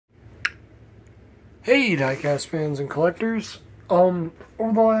Hey, diecast fans and collectors. Over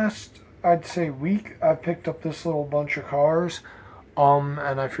the last, I'd say, week, I picked up this little bunch of cars. And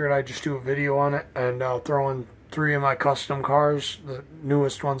I figured I'd just do a video on it and throw in 3 of my custom cars, the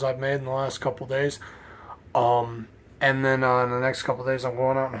newest ones I've made in the last couple days. And then in the next couple days, I'm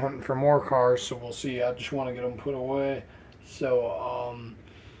going out and hunting for more cars, so we'll see. I just want to get them put away. So,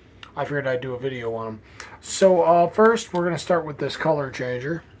 I figured I'd do a video on them. So, first, we're going to start with this color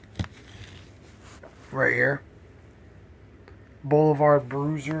changer. Right here. Boulevard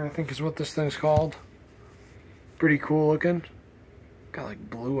Bruiser, I think is what this thing's called. Pretty cool looking. Got like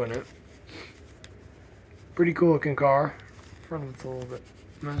blue in it. Pretty cool looking car. Front of it's a little bit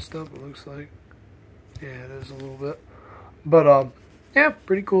messed up, it looks like. Yeah, it is a little bit. But, yeah,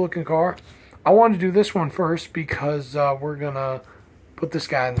 pretty cool looking car. I wanted to do this one first because we're going to put this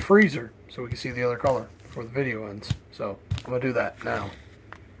guy in the freezer so we can see the other color before the video ends. So, I'm going to do that now.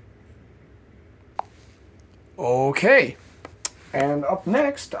 Okay, and up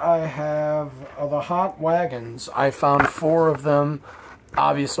next I have the Hot Wagons. I found 4 of them.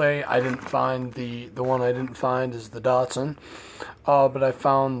 Obviously, I didn't find the one I didn't find is the Datsun, but I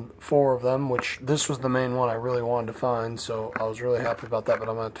found 4 of them, which this was the main one I really wanted to find, so I was really happy about that, but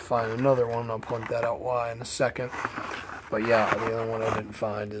I'm going to have to find another one. I'll point that out why in a second. But yeah, the other one I didn't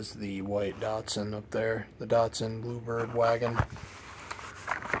find is the white Datsun up there, the Datsun Bluebird wagon.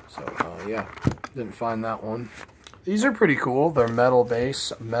 So, yeah, didn't find that one. These are pretty cool. They're metal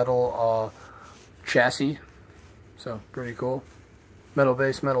base, metal chassis. So, pretty cool. Metal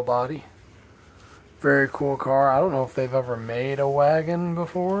base, metal body. Very cool car. I don't know if they've ever made a wagon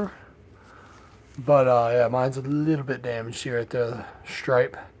before. But, yeah, mine's a little bit damaged here right there, the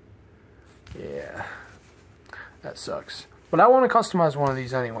stripe. Yeah, that sucks. But I want to customize one of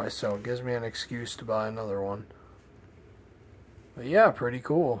these anyway, so it gives me an excuse to buy another one. But yeah, pretty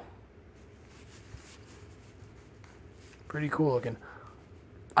cool. Pretty cool looking.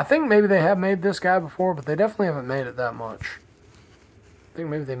 I think maybe they have made this guy before, but they definitely haven't made it that much. I think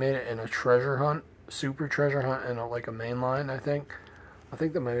maybe they made it in a treasure hunt, super treasure hunt, and like a mainline, I think. I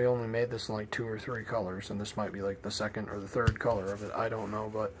think they maybe only made this in like 2 or 3 colors, and this might be like the 2nd or the 3rd color of it. I don't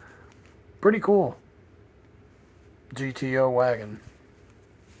know, but pretty cool. GTO wagon.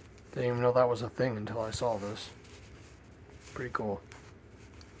 Didn't even know that was a thing until I saw this. Pretty cool.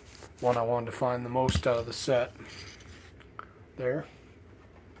 One I wanted to find the most out of the set. There.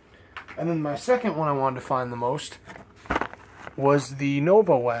 And then my second one I wanted to find the most was the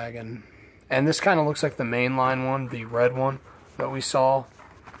Nova wagon. And this kind of looks like the mainline one, the red one that we saw.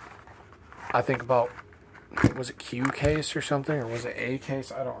 I think about, was it Q case or something? Or was it A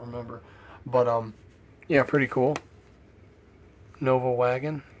case? I don't remember. But, yeah, pretty cool. Nova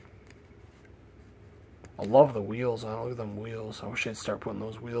wagon. I love the wheels on it. Look at them wheels. I wish I'd start putting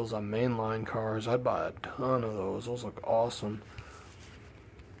those wheels on mainline cars. I'd buy a ton of those. Those look awesome.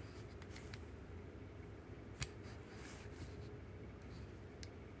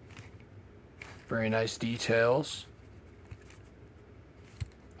 Very nice details.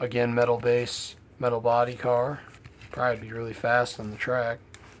 Again, metal base, metal body car. Probably be really fast on the track.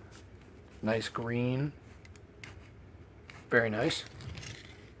 Nice green. Very nice.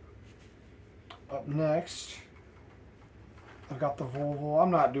 Up next, I've got the Volvo. I'm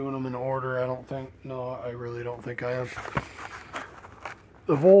not doing them in order, I don't think. No, I really don't think I am.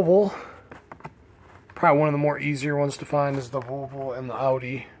 The Volvo, probably one of the more easier ones to find is the Volvo and the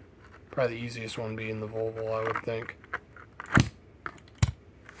Audi. Probably the easiest one being the Volvo, I would think.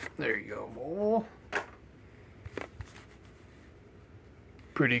 There you go, Volvo.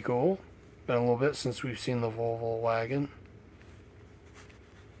 Pretty cool. Been a little bit since we've seen the Volvo wagon.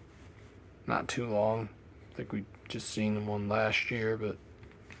 Not too long. I think we just seen one last year, but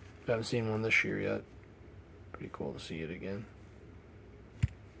haven't seen one this year yet. Pretty cool to see it again.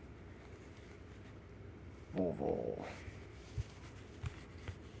 Volvo.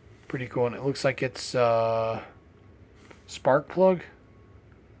 Pretty cool, and it looks like it's spark plug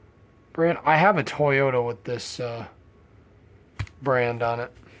brand. I have a Toyota with this brand on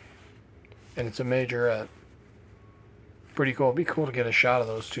it, and it's a majorette. Pretty cool. It'd be cool to get a shot of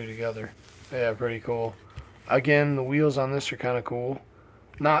those two together. Yeah, pretty cool. Again, the wheels on this are kind of cool.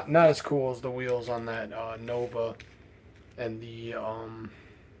 Not as cool as the wheels on that Nova and the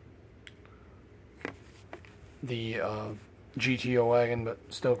GTO wagon, but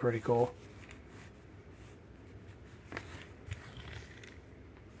still pretty cool.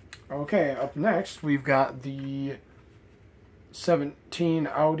 Okay, up next we've got the 17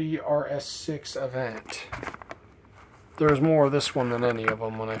 Audi RS6 Avant. There's more of this one than any of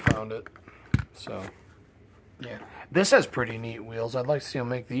them when I found it. So Yeah. This has pretty neat wheels. I'd like to see them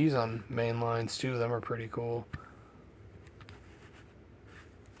make these on main lines too. Them are pretty cool.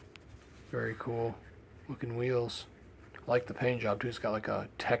 Very cool looking wheels. I like the paint job too. It's got like a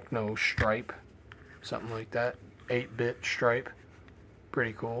techno stripe. Something like that. 8-bit stripe.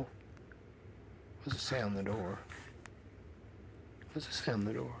 Pretty cool. What does it say on the door? What does it say on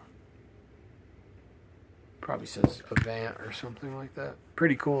the door? Probably says Avant or something like that.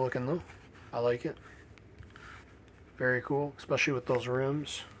 Pretty cool looking though. I like it. Very cool, especially with those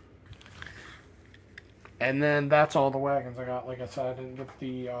rims. And then that's all the wagons I got. Like I said, I didn't get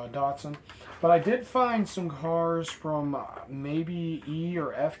the Datsun. But I did find some cars from maybe E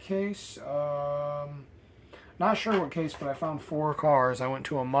or F case. Not sure what case, but I found 4 cars. I went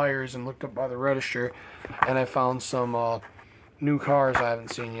to a Myers and looked up by the register, and I found some new cars I haven't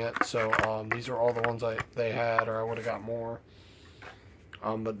seen yet. So these are all the ones they had, or I would have got more.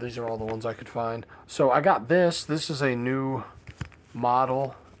 But these are all the ones I could find. So I got this. This is a new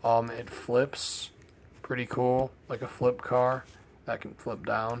model. It flips. Pretty cool. Like a flip car. That can flip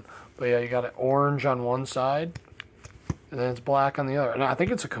down. But yeah, you got it orange on one side. And then it's black on the other. And I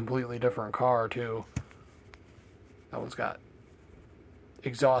think it's a completely different car too. That one's got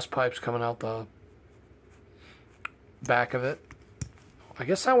exhaust pipes coming out the back of it. I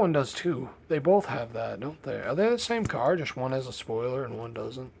guess that one does too. They both have that, don't they? Are they the same car? Just one has a spoiler and one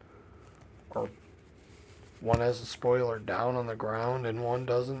doesn't? Or one has a spoiler down on the ground and one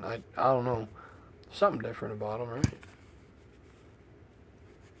doesn't? I don't know. Something different about them, right?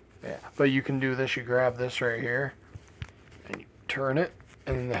 Yeah, but you can do this. You grab this right here and you turn it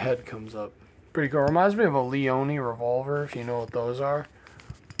and then the head comes up. Pretty cool. Reminds me of a Leone revolver, if you know what those are.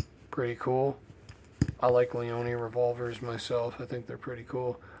 Pretty cool. I like Leone revolvers myself. I think they're pretty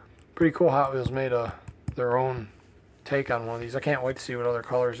cool. Pretty cool Hot Wheels made their own take on one of these. I can't wait to see what other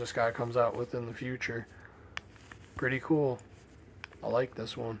colors this guy comes out with in the future. Pretty cool. I like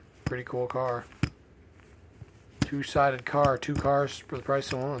this one. Pretty cool car. Two-sided car. 2 cars for the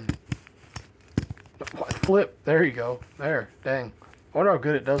price of one. Flip. There you go. There. Dang. I wonder how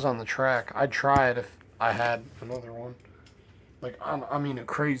good it does on the track. I'd try it if I had another one. Like, I mean a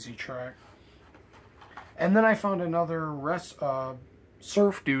crazy track. And then I found another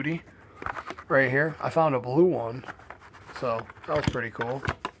Surf Duty right here. I found a blue one. So, that was pretty cool.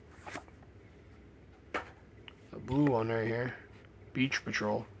 A blue one right here. Beach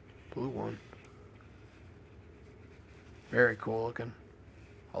Patrol. Blue one. Very cool looking.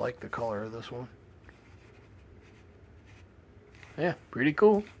 I like the color of this one. Yeah, pretty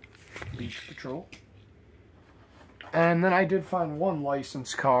cool. Beach Patrol. And then I did find one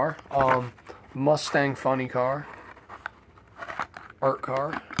licensed car. Mustang Funny car. Art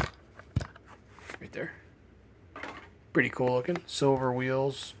car. Right there. Pretty cool looking. Silver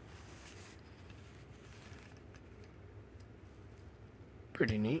wheels.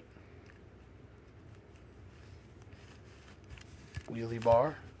 Pretty neat. Wheelie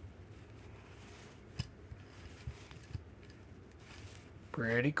bar.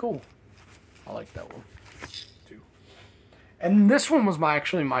 Pretty cool. I like that one too. And this one was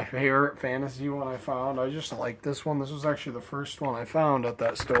actually my favorite fantasy one I found. I just like this one. This was actually the first one I found at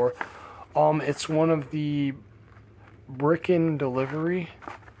that store. It's one of the Brickin' Delivery.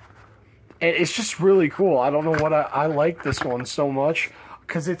 And it's just really cool. I don't know what I like this one so much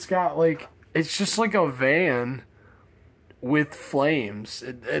because it's got like, it's just like a van with flames.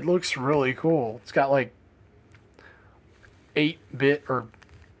 It looks really cool. It's got like 8-bit, or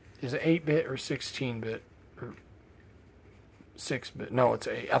is it 8-bit or 16-bit or 6-bit? No, it's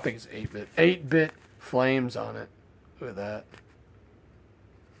 8. I think it's 8-bit. 8-bit flames on it. Look at that.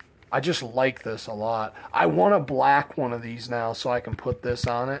 I just like this a lot. I want a black one of these now so I can put this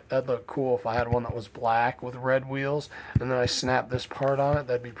on it. That'd look cool if I had one that was black with red wheels and then I snap this part on it.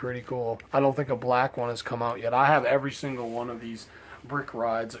 That'd be pretty cool. I don't think a black one has come out yet. I have every single one of these brick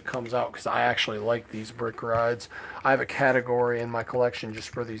rides that comes out because I actually like these brick rides. I have a category in my collection just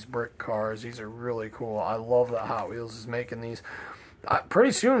for these brick cars. These are really cool. I love that Hot Wheels is making these.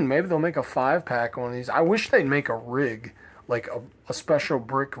 Pretty soon, maybe they'll make a 5-pack one of these. I wish they'd make a rig, like a special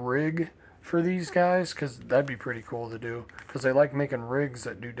brick rig for these guys, because that'd be pretty cool to do. Because they like making rigs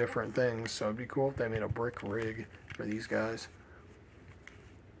that do different things, so it'd be cool if they made a brick rig for these guys.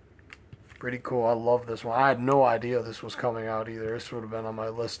 Pretty cool. I love this one. I had no idea this was coming out either. This would have been on my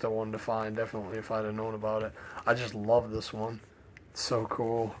list of one to find, definitely, if I'd have known about it. I just love this one. It's so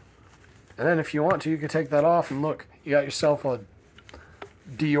cool. And then if you want to, you can take that off and look. You got yourself a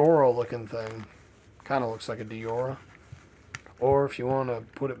Diora looking thing. Kind of looks like a Diora. Or if you want to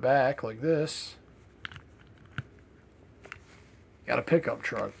put it back like this, you got a pickup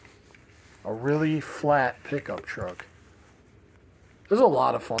truck. a really flat pickup truck. There's a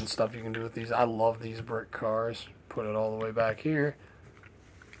lot of fun stuff you can do with these. I love these brick cars. Put it all the way back here.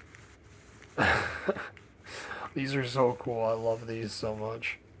 These are so cool. I love these so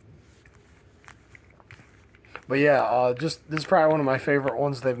much. But yeah, just this is probably one of my favorite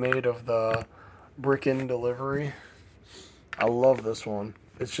ones they've made of the brick-in delivery. I love this one.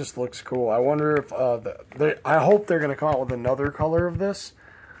 It just looks cool. I wonder if I hope they're gonna come out with another color of this.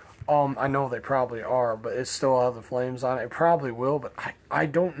 I know they probably are, but it still has the flames on it. It probably will, but I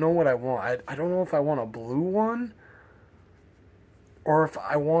don't know what I want. I don't know if I want a blue one or if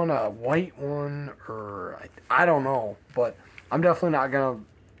I want a white one, or I don't know. But I'm definitely not gonna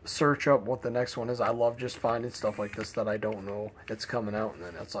search up what the next one is. I love just finding stuff like this that I don't know it's coming out, and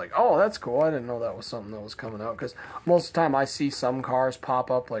then it's like, oh, that's cool. I didn't know that was something that was coming out, because most of the time I see some cars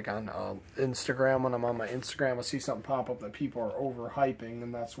pop up, like on Instagram. When I'm on my Instagram, I see something pop up that people are overhyping,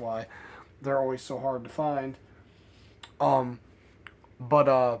 and that's why they're always so hard to find.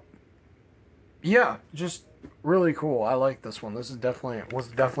 Yeah, just really cool. I like this one. This is definitely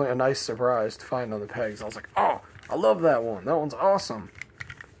a nice surprise to find on the pegs. I was like, oh, I love that one. That one's awesome.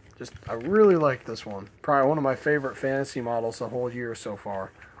 I really like this one. Probably one of my favorite fantasy models the whole year so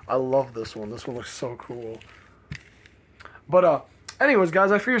far. I love this one. This one looks so cool. But, anyways,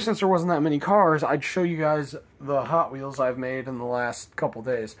 guys, I figured since there wasn't that many cars, I'd show you guys the Hot Wheels I've made in the last couple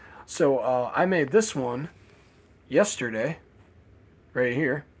days. So, I made this one yesterday, right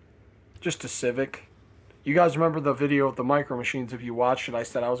here. Just a Civic. You guys remember the video of the Micro Machines? If you watched it, I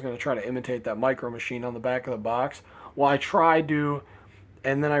said I was going to try to imitate that Micro Machine on the back of the box. Well, I tried to,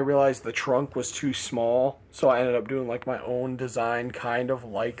 and then I realized the trunk was too small, so I ended up doing like my own design kind of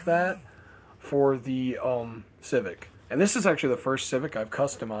like that for the Civic. And this is actually the first Civic I've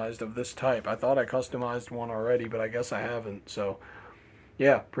customized of this type. I thought I customized one already, but I guess I haven't. So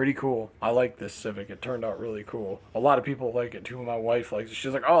yeah, pretty cool. I like this Civic. It turned out really cool. A lot of people like it too. My wife likes it.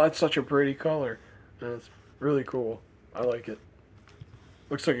 She's like, oh, that's such a pretty color. And it's really cool. I like it.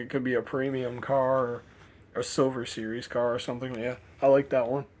 Looks like it could be a premium car or a Silver Series car or something. Yeah, I like that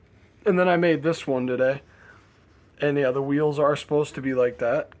one. And then I made this one today. And yeah, the wheels are supposed to be like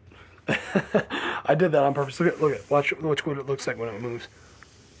that. I did that on purpose. Watch what it looks like when it moves.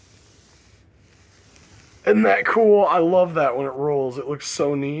 Isn't that cool? I love that when it rolls. It looks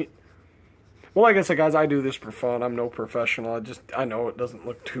so neat. Well, like I said, guys, I do this for fun. I'm no professional. I know it doesn't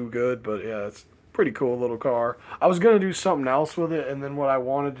look too good, but yeah, it's a pretty cool little car. I was going to do something else with it, and then what I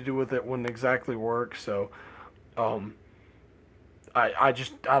wanted to do with it wouldn't exactly work, so I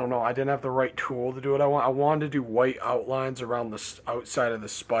don't know. I didn't have the right tool to do what I want. I wanted to do white outlines around the outside of the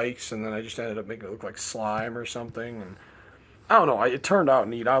spikes, and then I just ended up making it look like slime or something, and I don't know. It turned out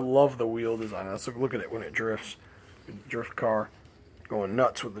neat. I love the wheel design. Let's look at it when it drifts. Drift car. Going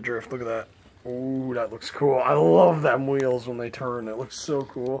nuts with the drift. Look at that. Ooh, that looks cool. I love them wheels when they turn. It looks so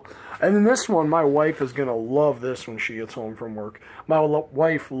cool. And then this one, my wife is going to love this when she gets home from work. My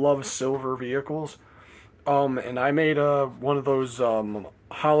wife loves silver vehicles. And I made one of those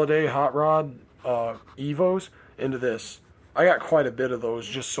holiday hot rod Evos into this. I got quite a bit of those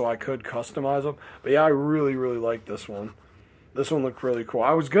just so I could customize them. But yeah, I really, really like this one. This one looked really cool.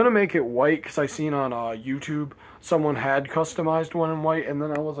 I was going to make it white because I seen on YouTube someone had customized one in white. And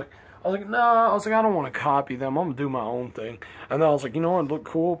then I was like, nah. I was like, I don't want to copy them. I'm going to do my own thing. And then I was like, you know what would look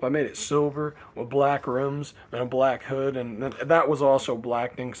cool if I made it silver with black rims and a black hood. And that was also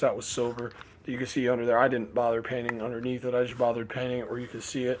blackening because that was silver. You can see under there. I didn't bother painting underneath it. I just bothered painting it where you could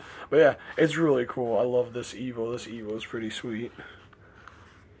see it. But yeah, it's really cool. I love this Evo. This Evo is pretty sweet.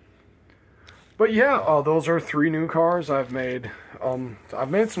 But yeah, those are 3 new cars I've made.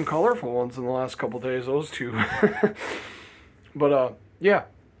 I've made some colorful ones in the last couple days, those 2. But yeah,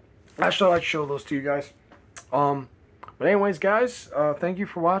 I should like to show those to you guys. But anyways, guys, thank you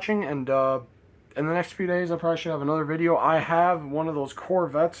for watching, and in the next few days I probably should have another video. I have one of those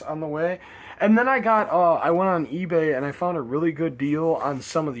Corvettes on the way. And then I went on eBay and I found a really good deal on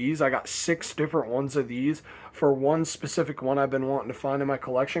some of these. I got 6 different ones of these for one specific one I've been wanting to find in my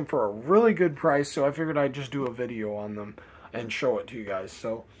collection for a really good price. So I figured I'd just do a video on them and show it to you guys.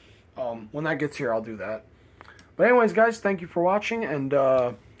 So when that gets here, I'll do that. But anyways, guys, thank you for watching. And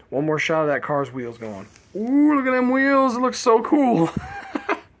one more shot of that car's wheels going. Ooh, look at them wheels. It looks so cool.